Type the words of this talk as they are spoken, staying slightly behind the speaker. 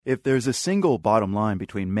If there's a single bottom line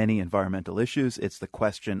between many environmental issues, it's the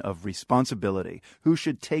question of responsibility. Who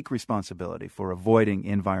should take responsibility for avoiding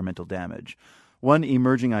environmental damage? One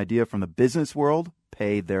emerging idea from the business world: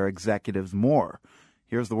 pay their executives more.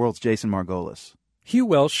 Here's the world's Jason Margolis. Hugh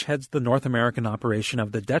Welsh heads the North American operation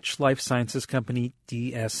of the Dutch life sciences company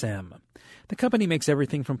DSM. The company makes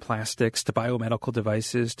everything from plastics to biomedical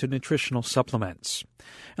devices to nutritional supplements.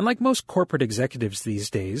 And like most corporate executives these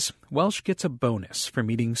days, Welsh gets a bonus for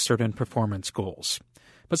meeting certain performance goals.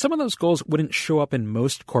 But some of those goals wouldn't show up in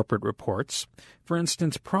most corporate reports. For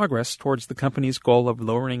instance, progress towards the company's goal of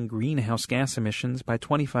lowering greenhouse gas emissions by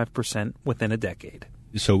 25% within a decade.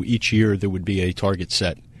 So each year there would be a target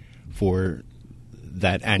set for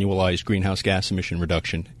that annualized greenhouse gas emission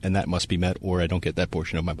reduction, and that must be met or I don't get that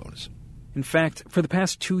portion of my bonus. In fact, for the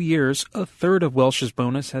past 2 years, a third of Welsh's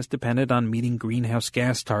bonus has depended on meeting greenhouse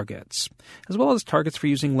gas targets, as well as targets for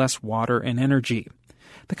using less water and energy.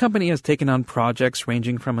 The company has taken on projects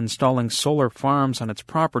ranging from installing solar farms on its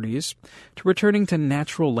properties to returning to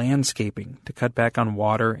natural landscaping to cut back on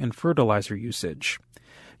water and fertilizer usage.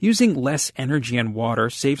 Using less energy and water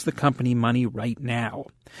saves the company money right now.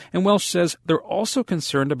 And Welsh says they're also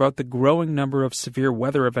concerned about the growing number of severe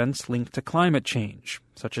weather events linked to climate change,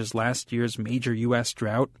 such as last year's major U.S.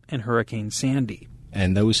 drought and Hurricane Sandy.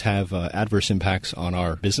 And those have adverse impacts on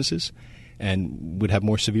our businesses and would have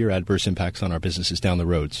more severe adverse impacts on our businesses down the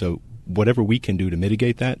road. So whatever we can do to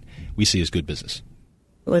mitigate that, we see as good business.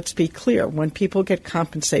 Let's be clear. When people get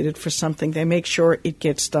compensated for something, they make sure it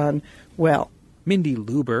gets done well. Mindy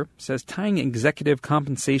Luber says tying executive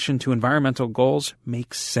compensation to environmental goals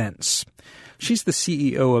makes sense. She's the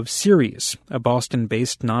CEO of Ceres, a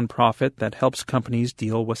Boston-based nonprofit that helps companies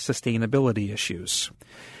deal with sustainability issues.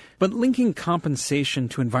 But linking compensation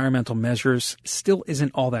to environmental measures still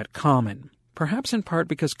isn't all that common, perhaps in part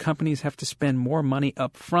because companies have to spend more money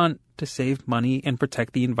up front to save money and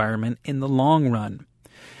protect the environment in the long run.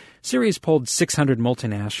 Ceres polled 600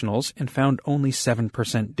 multinationals and found only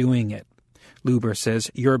 7% doing it. Luber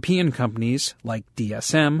says European companies, like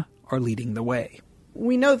DSM, are leading the way.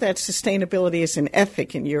 We know that sustainability as an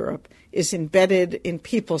ethic in Europe is embedded in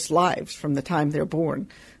people's lives from the time they're born.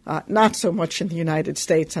 Not so much in the United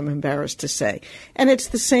States, I'm embarrassed to say. And it's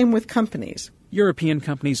the same with companies. European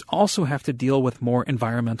companies also have to deal with more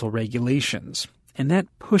environmental regulations, and that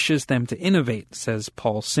pushes them to innovate, says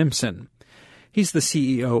Paul Simpson. He's the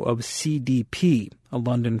CEO of CDP, a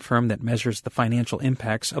London firm that measures the financial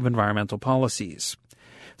impacts of environmental policies.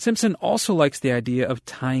 Simpson also likes the idea of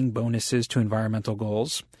tying bonuses to environmental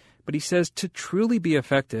goals, but he says to truly be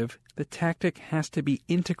effective, the tactic has to be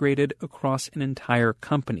integrated across an entire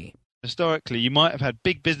company. Historically, you might have had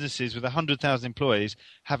big businesses with 100,000 employees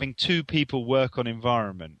having 2 people work on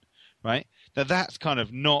environment, right? That's kind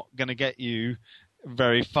of not going to get you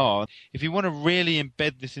very far. If you want to really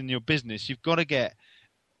embed this in your business, you've got to get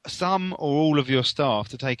some or all of your staff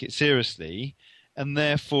to take it seriously, and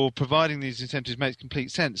therefore providing these incentives makes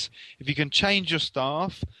complete sense. If you can change your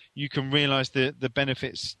staff, you can realize the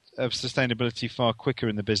benefits of sustainability far quicker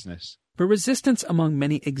in the business. But resistance among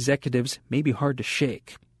many executives may be hard to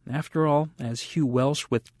shake. After all, as Hugh Welsh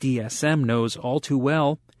with DSM knows all too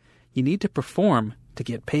well, you need to perform to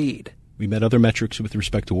get paid. We met other metrics with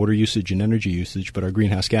respect to water usage and energy usage, but our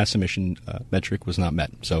greenhouse gas emission metric was not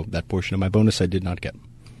met. So that portion of my bonus I did not get.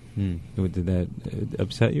 Did that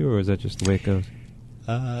upset you, or is that just the way it goes?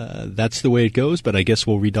 That's the way it goes, but I guess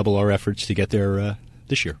we'll redouble our efforts to get there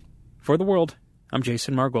this year. For The World, I'm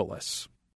Jason Margolis.